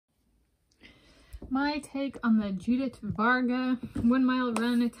My take on the Judit Varga 1 mile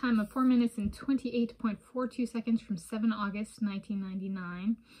run, a time of 4 minutes and 28.42 seconds from 7 August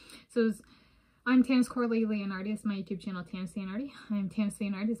 1999. So I'm Tanis Coralee Leonhardi. This is my YouTube channel, Tanis Leonhardi. I'm Tanis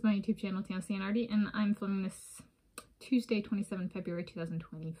Leonhardi. This is my YouTube channel, Tanis Leonhardi, and I'm filming this Tuesday, 27 February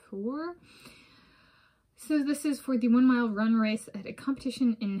 2024. So this is for the 1 mile run race at a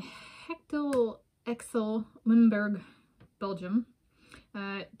competition in Hechtel-Eksel, Limburg, Belgium.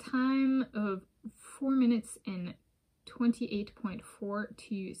 Time of 4 minutes and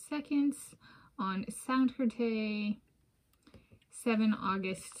 28.42 seconds on Saturday, 7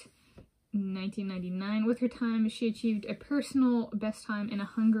 August 1999. With her time, she achieved a personal best time and a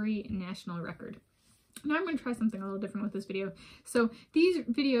Hungary national record. Now I'm going to try something a little different with this video. So these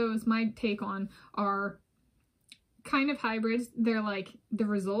videos, my take on, are kind of hybrids. They're like the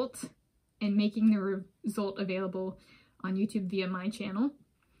result and making the result available on YouTube via my channel.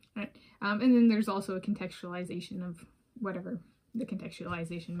 Right. And then there's also a contextualization of whatever the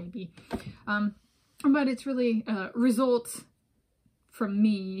contextualization may be. But it's really results from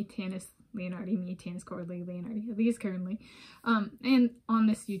me, Tanis Leonhardi, me, Tanis Coralee Leonhardi, at least currently, and on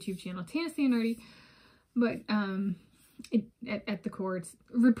this YouTube channel, Tanis Leonhardi. But at the core, it's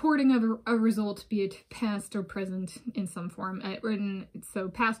reporting of a result, be it past or present in some form. So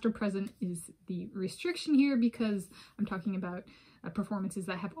past or present is the restriction here because I'm talking about performances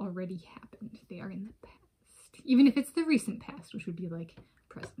that have already happened. They are in the past, even if it's the recent past, which would be like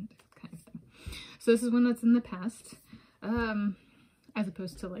present kind of thing. So this is one that's in the past, as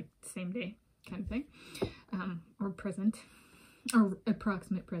opposed to like same day kind of thing, or present, or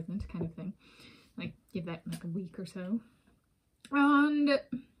approximate present kind of thing. Like give that like a week or so. And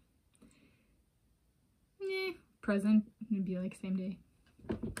present would be like same day,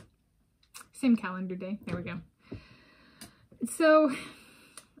 same calendar day. There we go. So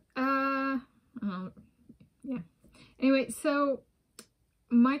yeah, anyway, so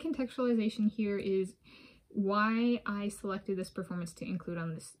my contextualization here is why I selected this performance to include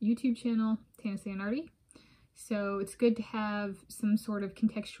on this YouTube channel, Tanis Leonhardi. So it's good to have some sort of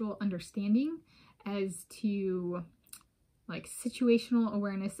contextual understanding as to like situational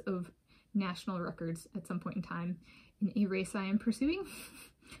awareness of national records at some point in time in a race I am pursuing,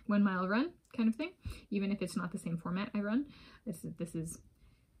 1 mile run kind of thing, even if it's not the same format I run. This is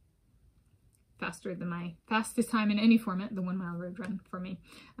faster than my fastest time in any format, the 1 mile road run for me,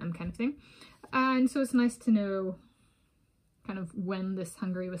 kind of thing. And so it's nice to know kind of when this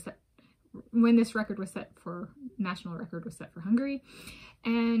record was set for, national record was set for Hungary.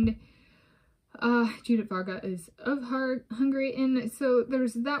 And Judit Varga is of Hungary, and so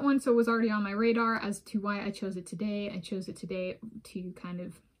there's that one, so it was already on my radar as to why I chose it today. I chose it today to kind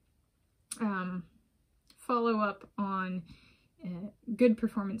of follow up on good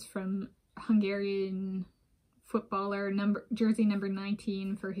performance from Hungarian footballer, jersey number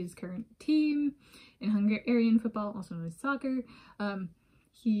 19 for his current team in Hungarian football, also known as soccer.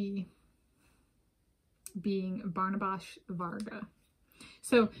 He being Barnabas Varga.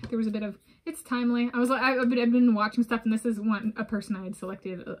 So there was a bit of, it's timely. I was like, I've been watching stuff, and this is a person I had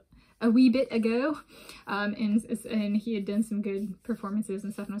selected a wee bit ago, and he had done some good performances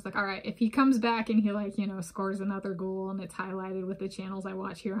and stuff, and I was like, all right, if he comes back and he like, you know, scores another goal and it's highlighted with the channels I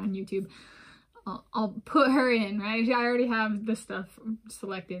watch here on YouTube, I'll put her in, right? I already have the stuff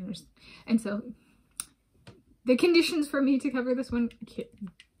selected, and so the conditions for me to cover this one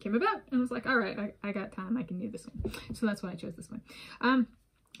came about, and I was like, all right, I got time, I can do this one. So that's why I chose this one.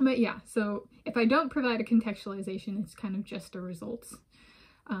 But yeah, so if I don't provide a contextualization, it's kind of just a results.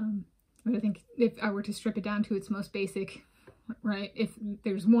 But I think if I were to strip it down to its most basic, right, if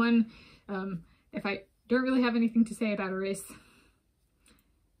there's one, if I don't really have anything to say about a race,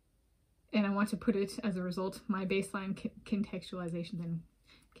 and I want to put it as a result, my baseline contextualization then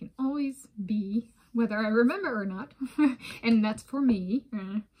can always be, whether I remember or not, and that's for me,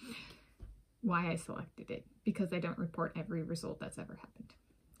 why I selected it, because I don't report every result that's ever happened.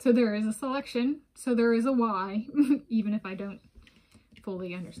 So there is a selection, so there is a why, even if I don't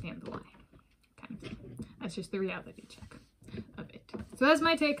fully understand the why. Kind of thing. That's just the reality check of it. So that's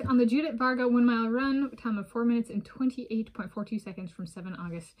my take on the Judit Varga 1 mile run, time of 4 minutes and 28.42 seconds from 7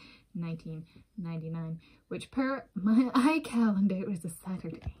 August 1999, which per my iCalendar was a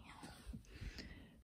Saturday.